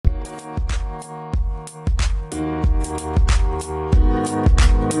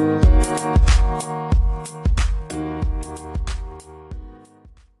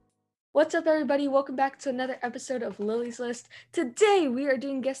up, everybody? Welcome back to another episode of Lily's List. Today, we are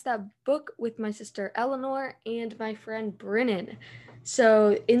doing Guess That Book with my sister Eleanor and my friend Brennan.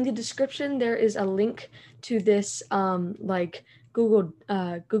 So, in the description, there is a link to this Google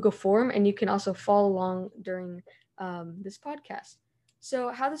form, and you can also follow along during this podcast. So,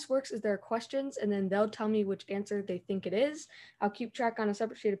 how this works is there are questions, and then they'll tell me which answer they think it is. I'll keep track on a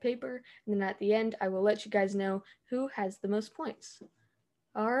separate sheet of paper, and then at the end, I will let you guys know who has the most points.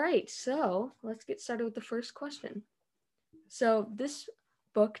 All right, so let's get started with the first question. So this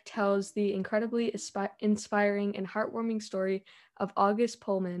book tells the incredibly inspiring and heartwarming story of August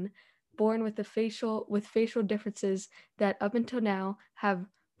Pullman, born with facial differences that up until now have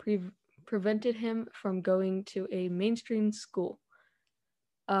prevented him from going to a mainstream school.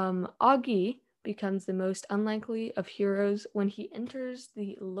 Augie becomes the most unlikely of heroes when he enters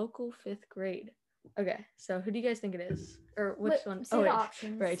the local 5th grade. Okay, so who do you guys think it is? Or which one? Say the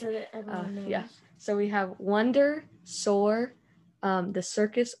options right. so that everyone knows. Yeah. So we have Wonder, Soar, The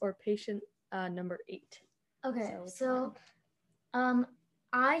Circus, or Patient number 8. Okay, so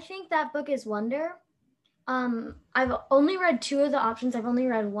I think that book is Wonder. I've only read 2 of the options. I've only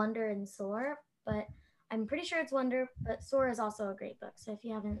read Wonder and Soar, but I'm pretty sure it's Wonder, but Soar is also a great book. So if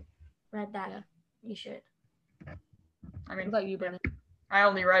you haven't read that, you should. I mean, what about you, Brennan? I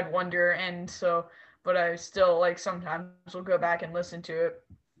only read Wonder, but I still sometimes will go back and listen to it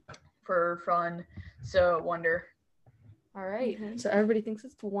for fun. So Wonder. All right. Mm-hmm. So everybody thinks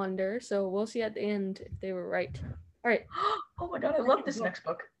it's Wonder. So we'll see at the end if they were right. All right. Oh my God, I love this next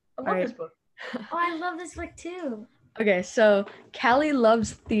book. I love this book. Oh, I love this book too. Okay, so Callie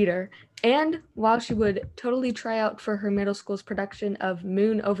loves theater, and while she would totally try out for her middle school's production of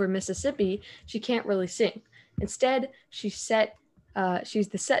Moon Over Mississippi, she can't really sing. Instead, she's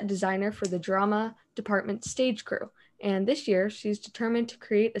the set designer for the drama department stage crew, and this year she's determined to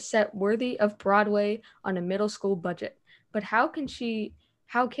create a set worthy of Broadway on a middle school budget. But how can she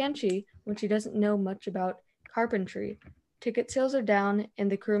when she doesn't know much about carpentry? Ticket sales are down,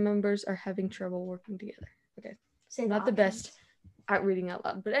 and the crew members are having trouble working together. Okay, not the best at reading out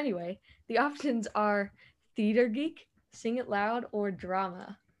loud, but anyway, the options are Theater Geek, Sing It Loud, or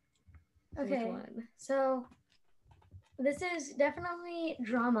Drama. Okay, which one? So this is definitely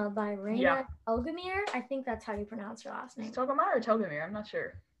Drama by Raina Telgemeier. I think that's how you pronounce her last name. Telgemeier or Telgemeier? I'm not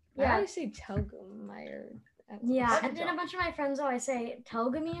sure. Yeah, I say Telgemeier. Yeah, and then a bunch of my friends always say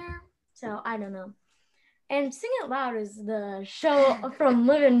Telgemeier, so I don't know. And Sing It Loud is the show from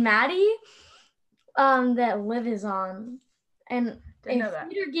Liv and Maddie that Liv is on. And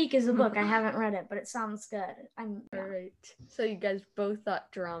Theater Geek is a book. I haven't read it, but it sounds good. All right. So you guys both thought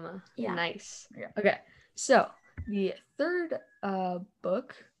Drama. Yeah. Nice. Yeah. Okay. So the third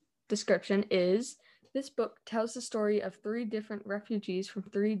book description is, this book tells the story of 3 different refugees from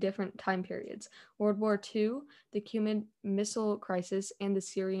 3 different time periods: World War II, the Cuban Missile Crisis, and the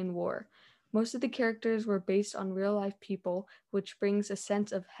Syrian War. Most of the characters were based on real-life people, which brings a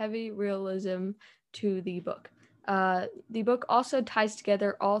sense of heavy realism to the book. The book also ties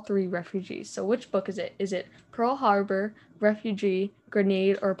together all 3 refugees. So which book is it? Is it Pearl Harbor, Refugee,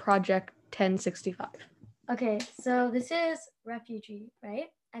 Grenade, or Project 1065? Okay, so this is Refugee,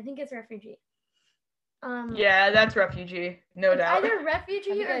 right? I think it's Refugee. Yeah, that's Refugee, no doubt. Either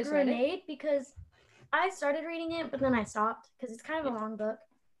Refugee or Grenade, because I started reading it, but then I stopped because it's kind of a long book.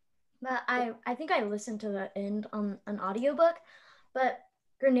 But I think I listened to the end on an audiobook, but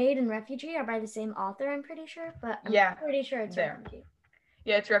Grenade and Refugee are by the same author, I'm pretty sure, but I'm pretty sure it's Refugee.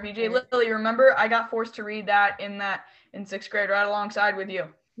 Yeah, it's Refugee. Lily, remember I got forced to read that in 6th grade right alongside with you.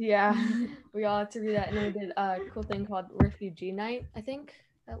 Yeah, we all had to read that, and then we did a cool thing called Refugee Night, I think.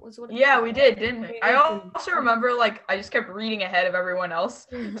 That was what it was. We did, didn't we? I also remember, I just kept reading ahead of everyone else.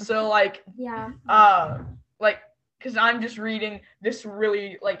 So, because I'm just reading this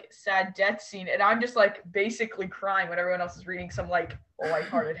really, sad death scene, and I'm just, basically crying when everyone else is reading some,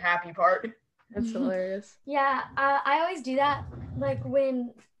 lighthearted, happy part. That's hilarious. Yeah, I always do that,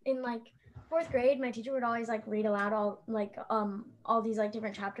 when in, 4th grade, my teacher would always, read aloud all these,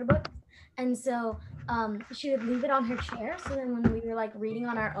 different chapter books, and so, she would leave it on her chair, so then when we were, reading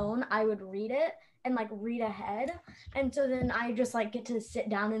on our own, I would read it, and read ahead, and so then I just get to sit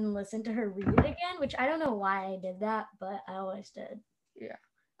down and listen to her read it again, which I don't know why I did that, but I always did. Yeah.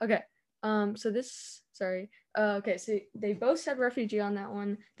 Okay. So they both said Refugee on that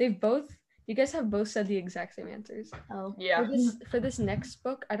one. You guys have both said the exact same answers. Oh. Yeah. For this next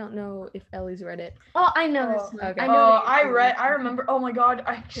book, I don't know if Ellie's read it. Oh, I know this one. Okay. I remember. Oh my God.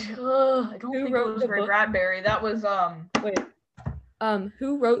 I don't think it was Ray Bradbury. That was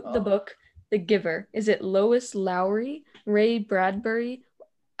who wrote the book The Giver? Is it Lois Lowry, Ray Bradbury,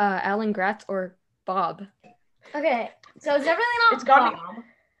 Alan Gratz or Bob? Okay, so it's definitely not It's gotta be- Bob.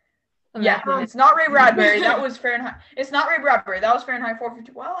 Yeah, it's not Ray Bradbury. That was Fahrenheit. It's not Ray Bradbury. That was Fahrenheit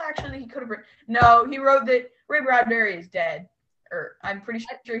 450. Well, actually, he could have written. No, he wrote that Ray Bradbury is dead. Or I'm pretty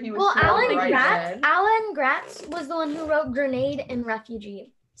sure he was. Well, still Alan alive. Gratz. Alan Gratz was the one who wrote Grenade and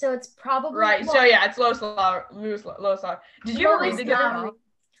Refugee. So it's probably Right. So yeah, it's Lois Lowry. Did you ever read The Giver? Lowry.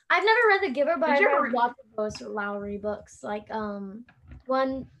 I've never read The Giver, but Did I've you ever read lots of Lois Lowry books. Like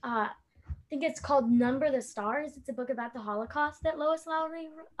one I think it's called Number the Stars. It's a book about the Holocaust that Lois Lowry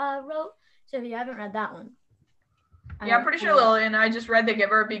wrote. So if you haven't read that one. Yeah, I'm pretty sure Lillian. I just read The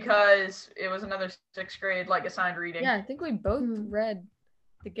Giver because it was another 6th grade like assigned reading. Yeah, I think we both read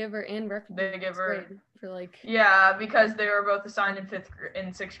The Giver and Refugee. The Giver. For like. Yeah, because they were both assigned in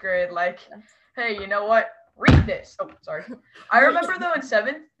 6th grade. Like, hey, you know what? Read this. Oh, sorry. I remember though in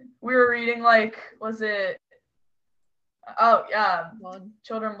 7th we were reading like, was it? Oh yeah,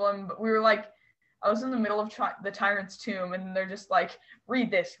 Children Bloom. But we were like, I was in the middle of the Tyrant's Tomb, and they're just like, read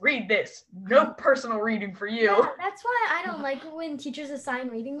this. No personal reading for you. Yeah, that's why I don't like when teachers assign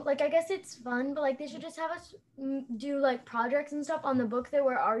reading. Like, I guess it's fun, but like they should just have us do like projects and stuff on the book that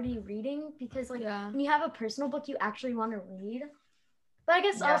we're already reading, because like when you have a personal book you actually want to read. But I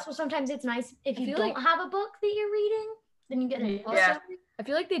guess also sometimes it's nice if you don't have a book that you're reading, then you get it. Also, I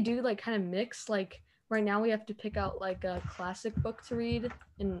feel like they do like kind of mix. Like right now we have to pick out like a classic book to read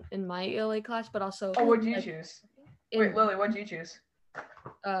in my ELA class, but also. Oh, what did you choose? Wait, Lily, what did you choose?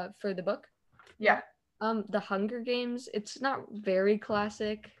 For the book? Yeah. The Hunger Games. It's not very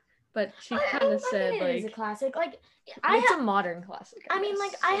classic, but she kind of said like it's a classic. Like it's a modern classic. I mean,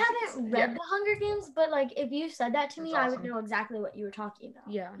 like I haven't read The Hunger Games, but like if you said that to me, I would know exactly what you were talking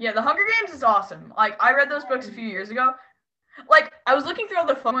about. Yeah. Yeah, The Hunger Games is awesome. Like I read those books a few years ago. Like I was looking through all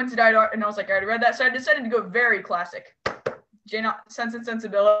the fun ones that and I was like, I already read that, so I decided to go very classic. Sense and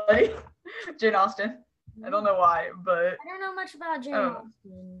Sensibility, Jane Austen. I don't know why, but I don't know much about Jane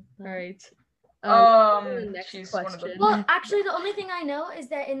Austen. All right. She's one of the. Well, actually, the only thing I know is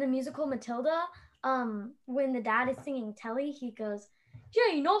that in the musical Matilda, when the dad is singing Telly, he goes,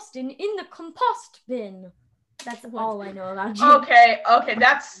 "Jane Austen in the compost bin." That's all I know about Jane. Okay,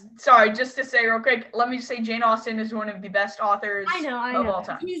 that's sorry. Just to say real quick, let me just say Jane Austen is one of the best authors of all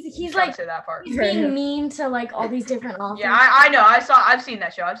time. He's like say that part. He's being mean to like all these different authors. Yeah, I know. I've seen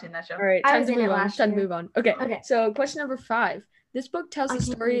that show. All right, time to move on. Okay. So question number 5. This book tells the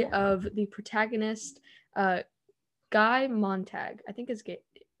story of the protagonist, Guy Montag. I think his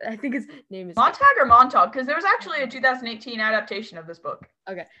name is Montag or Montauk, because there was actually a 2018 adaptation of this book.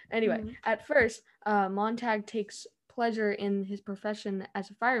 Okay. Anyway, at first, Montag takes pleasure in his profession as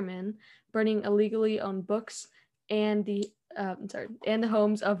a fireman, burning illegally owned books and the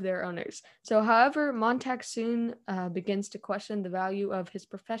homes of their owners. So, however, Montag soon begins to question the value of his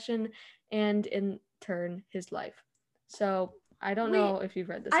profession and, in turn, his life. So, I don't know if you've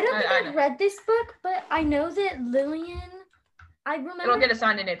read this. I don't think I've read this book, but I know that Lillian. I remember it'll get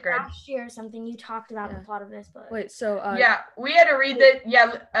assigned in 8th grade. Last year or something you talked about the plot of this book. Wait, so yeah, we had to read that.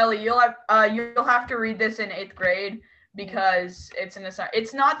 Yeah, Ellie, you'll have to read this in 8th grade because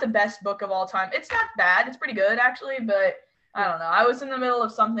it's not the best book of all time. It's not bad. It's pretty good actually, but I don't know. I was in the middle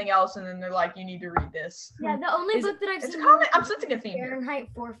of something else, and then they're like, "You need to read this." Yeah, the only book that I've seen. I'm sensing a theme. Fahrenheit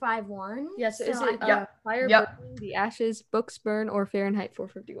 451. Yes, so is it Fire Burning, The Ashes, Books Burn, or Fahrenheit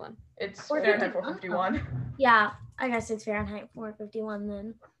 451? It's Fahrenheit 451. Yeah, I guess it's Fahrenheit 451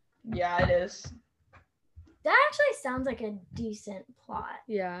 then. Yeah, it is. That actually sounds like a decent plot.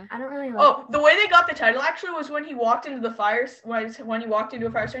 Yeah. I don't really like Oh, the way they got the title actually was when he walked into the fire, when he walked into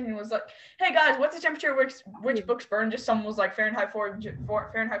a fire station and was like, "Hey guys, what's the temperature which books burn?" Just someone was like Fahrenheit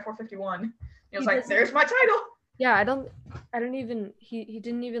 451. He was like, "There's my title." Yeah, I don't even he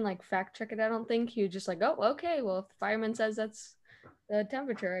didn't even like fact check it. I don't think he was just like, "Oh, okay, well if the fireman says that's the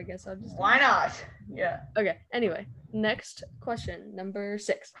temperature, I guess I'll just." Why not? Yeah. Okay. Anyway, next question, number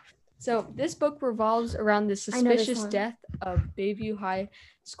 6. So this book revolves around the suspicious death of Bayview High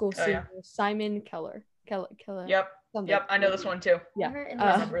School senior Simon Keller. Yep. I know this one too.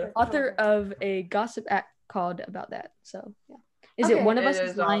 Yeah. Author of a gossip act called about that. So yeah. Is it One of Us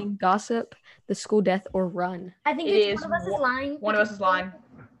is Lying, Gossip, The School Death, or Run? I think it's One of Us is Lying. One of Us is Lying.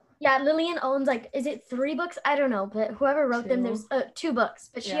 Yeah, Lillian owns is it 3 books? I don't know, but whoever wrote them, there's 2 books,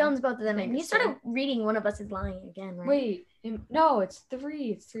 but she owns both of them. And you started reading One of Us is Lying again, right? Wait, no, it's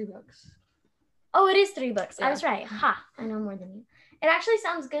 3. It's 3 books. Oh, it is 3 books. Yeah. I was right. Ha! I know more than you. It actually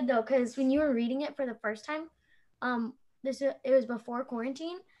sounds good though, because when you were reading it for the first time, it was before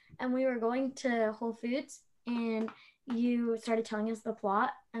quarantine, and we were going to Whole Foods, and you started telling us the plot,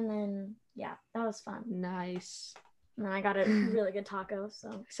 and then that was fun. Nice. And I got a really good taco.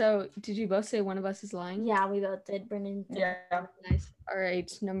 So did you both say one of us is lying? Yeah, we both did. Brendan. Yeah. Nice. All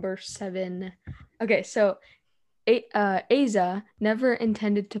right, number 7. Okay, so Aza never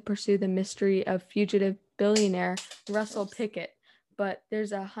intended to pursue the mystery of fugitive billionaire Russell Pickett, but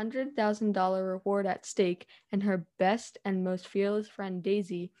there's $100,000 reward at stake, and her best and most fearless friend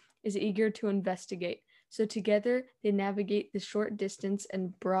Daisy is eager to investigate. So together, they navigate the short distance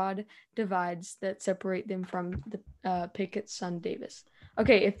and broad divides that separate them from the Pickett's son, Davis.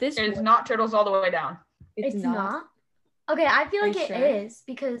 Okay, if this It's not Turtles All the Way Down. It's not? Okay, I feel Are like you it sure? is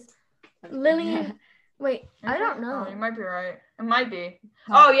because Lillian. Wait, I don't Oh, know. you might be right. It might be.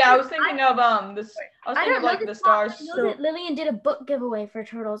 Huh. Oh yeah, I was thinking of this. I was I thinking don't of know like the the plot. stars. I know that Lillian did a book giveaway for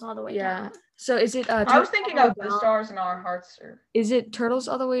Turtles All the Way Yeah. Down. So is it I was thinking of the stars in our hearts. Is it Turtles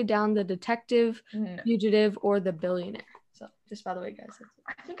All the Way Down, the detective, No. fugitive, or the billionaire? So just by the way, guys.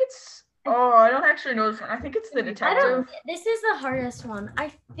 I think it's. Oh, I don't actually know this one. I think it's the I don't. detective. This is the hardest one.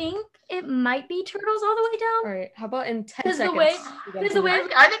 I think it might be Turtles All the Way Down. All right. How about in 10 'Cause the seconds? way- you guys because do the way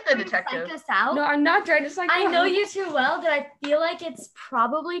it? I think the Trying to psych detective. us out. No, I'm not trying to psych I you know out. you too well that I feel like it's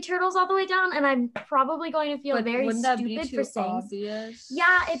probably Turtles All the Way Down, and I'm probably going to feel But very wouldn't that be stupid too for saying. obvious?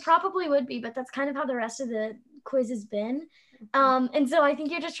 Yeah, it probably would be, but that's kind of how the rest of the quiz has been. And so I think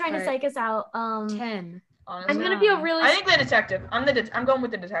you're just trying to Alright. psych us out. 10. Honestly. I'm gonna feel really. I think the detective. I'm going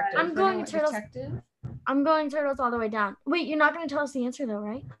with the detective. I'm going What, Turtles. detective? I'm going Turtles All the Way Down. Wait, you're not going to tell us the answer though,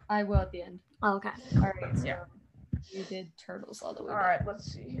 right? I will at the end. Oh, okay. All right. So Yeah. you did Turtles All the Way All Down. right, let's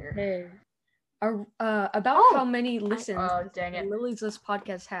see here. Okay. About Oh. how many listens Dang it. Lily's List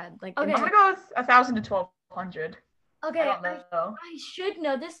podcast had? Like, Okay. I'm gonna go with 1,000 to 1,200. Okay, I don't know. I should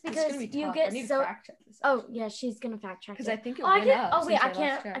know this it's because gonna be you tough. I get need to so. fact check this. Oh yeah, she's gonna fact check Because it. I think it Oh, I went can't. up. Oh wait, since I lost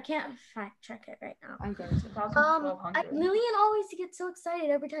can't. track. I can't fact check it right now. I'm going to. 1,000 to 1,200. Lillian always gets so excited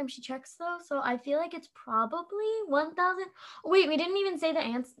every time she checks though, so I feel like it's probably 1,000. Wait, we didn't even say the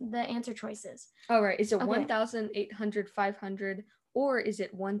answer choices. All right. Is it Okay. 1,800, 500, or is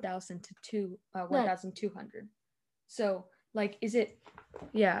it 1,000 to 1,200? So, like, is it?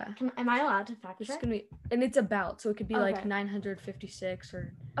 Yeah. Am I allowed to fact It's check? gonna be, and it's about, so it could be like Okay. 956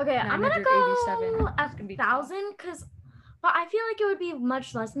 or. Okay, I'm gonna 987. go It's gonna be tough. 1,000 because, but I feel like it would be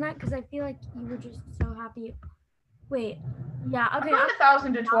much less than that because I feel like you were just so happy. Wait, yeah, I'm okay, going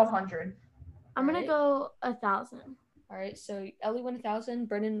 1,000 to 1,200. I'm gonna Alright. go 1,000. All right. So Ellie won 1,000.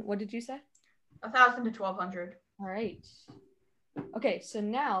 Brennan, what did you say? 1,000 to 1,200. All right. Okay. So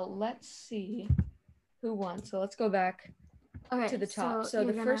now let's see who won. So let's go back Okay, to the top. So you're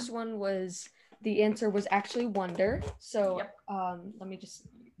the gonna- first one was the answer was actually Wonder. So Yep. let me just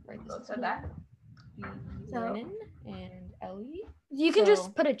write this. Both said that. Brennan and Ellie. You can so-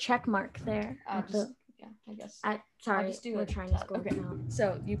 just put a check mark there. I'll at just I guess. sorry, just do we're it. trying to score Okay. now.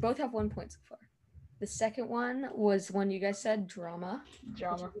 So you both have 1 point so far. The second one was one you guys said, Drama.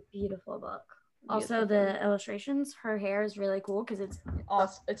 Drama. Which is a beautiful book. Also, Beautiful. the illustrations, her hair is really cool because it's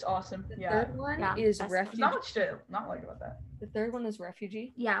It's awesome. The Yeah. third one Yeah, is that's- There's Refugee. not much to not like about that. The third one is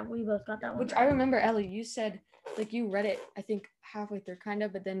Refugee. yeah, we both got that one. Which I remember, Ellie, you said, like, you read it, I think, halfway through, kind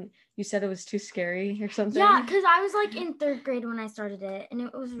of, but then you said it was too scary or something. Yeah, because I was like in 3rd grade when I started it, and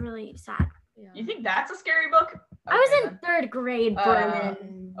it was really sad. Yeah. You think that's a scary book? I was Okay, in 3rd grade,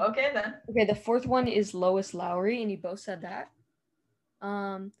 Brennan. Okay then. Okay, the fourth one is Lois Lowry, and you both said that.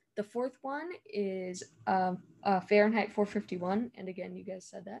 The fourth one is Fahrenheit 451, and again, you guys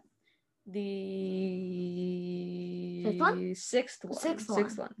said that. The Fifth one? sixth one, Sixth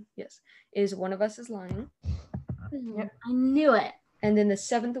one. yes, is One of Us is Lying. Yep. I knew it. And then the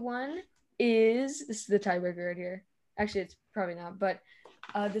seventh one is, this is the tiebreaker right here. Actually, it's probably not, but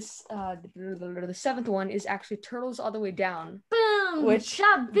the seventh one is actually Turtles All the Way Down. Boom! Which-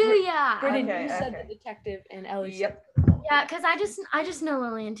 Shabooyah! Brennan, Okay, you said okay. the detective, and Ellie Yep. Yeah, because I just know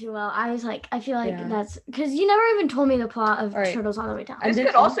Lillian too well. I was like, I feel like Yeah. that's because you never even told me the plot of All right. Turtles All the Way Down. And This then-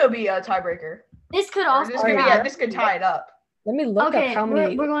 could also be a tiebreaker. This could Or also this could, yeah. yeah, this could tie it up. Let me look okay. up how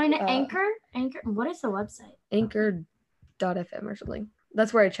many. We're going to uh, Anchor. What is the website? Anchor.fm or something.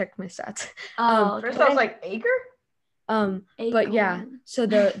 That's where I checked my stats. Oh, First okay. I was like, Acre? But yeah, Acorn. so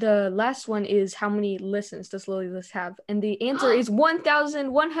the last one is how many listens does Lily List have? And the answer is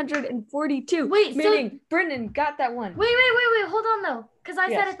 1,142. Wait, so- meaning Brennan got that one. Wait, hold on though, because I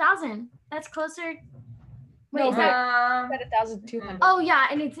Yes. said 1,000. That's closer. Wait, No, is but- that? Got 1,200. Oh yeah,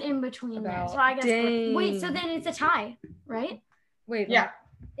 and it's in between there. About- So I guess. Wait, so Dang. then it's a tie, right? Wait, Yeah.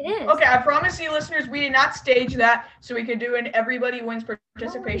 It is. Okay, I promise you, listeners, we did not stage that so we could do an everybody wins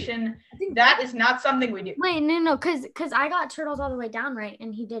participation. I think That is not something we do. Wait, no, because I got turtles all the way down right,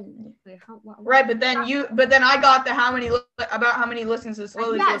 and he didn't. Right, but then I got the how many listens this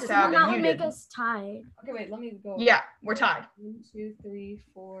Lily's Yeah, list so have, then that and would you make did. us tied. Okay, wait, let me go. Yeah, we're tied. 1, 2, 3,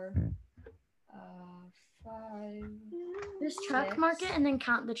 4, 5. Just check Six, mark it and then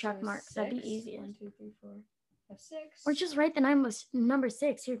count the check so marks. That'd be 6. easiest. 1, 2, 3, 4, 5, 6. Or just write the number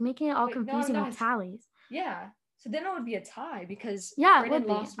 6. You're making it all Wait, no, confusing no, with tallies. Yeah. So then it would be a tie because Yeah, it Brennan would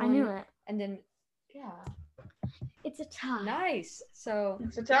be. lost I knew one, it. and then yeah, It's a tie. nice. So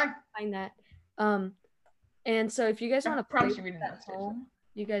It's a tie. find that. And so if you guys I want to promise play you we with did at not stage home,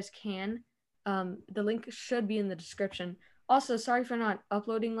 you guys can. The link should be in the description. Also, sorry for not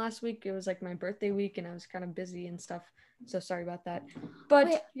uploading last week. It was like my birthday week, and I was kind of busy and stuff. So sorry about that. But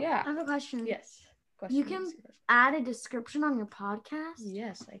Wait, yeah, I have a question. yes. You can add a description on your podcast?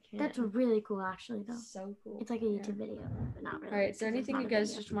 Yes, I can. That's really cool, actually, though. so cool. It's like a Yeah. YouTube video, but not really. All right. Is there 'cause it's anything not you a guys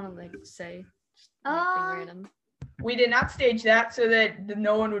video. just want to like say? Just anything random. We did not stage that so that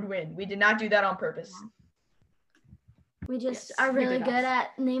no one would win. We did not do that on purpose. We just Yes, are we really did good not.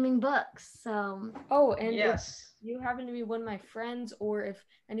 at naming books, so Oh, and if Yes. you happen to be one of my friends, or if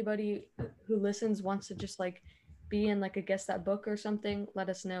anybody who listens wants to just like be in like a guess that book or something, let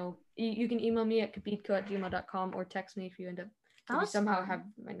us know. You can email me at kapitko@gmail.com or text me if you end up that if you was somehow fun. have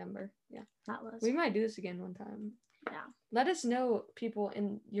my number. Yeah, That was we might do this again one time. Yeah. Let us know, people,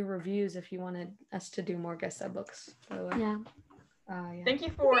 in your reviews if you wanted us to do more guess that books. By the way. yeah. Yeah. Thank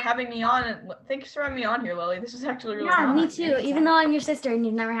you for having me on, and thanks for having me on here, Lily. This is actually really Yeah, fun. me too. Even though I'm your sister and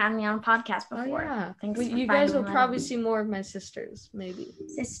you've never had me on a podcast Oh before. yeah. Thanks Well, for you guys will finding probably that. see more of my sisters, maybe.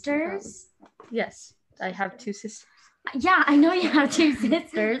 Sisters? Yes, I have 2 sisters. Yeah, I know you have 2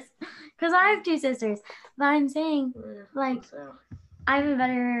 sisters. Because I have 2 sisters. But I'm saying, like, So, I have a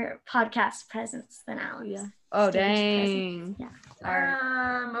better podcast presence than Alex. Yeah. Oh Stage dang. presence, yeah. All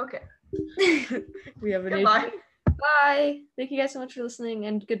right. okay. We have a new. Goodbye. Bye. Thank you guys so much for listening,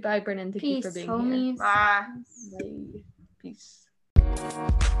 and goodbye, Brennan. Thank you Peace, for being homies. Bye. here. Bye. Peace.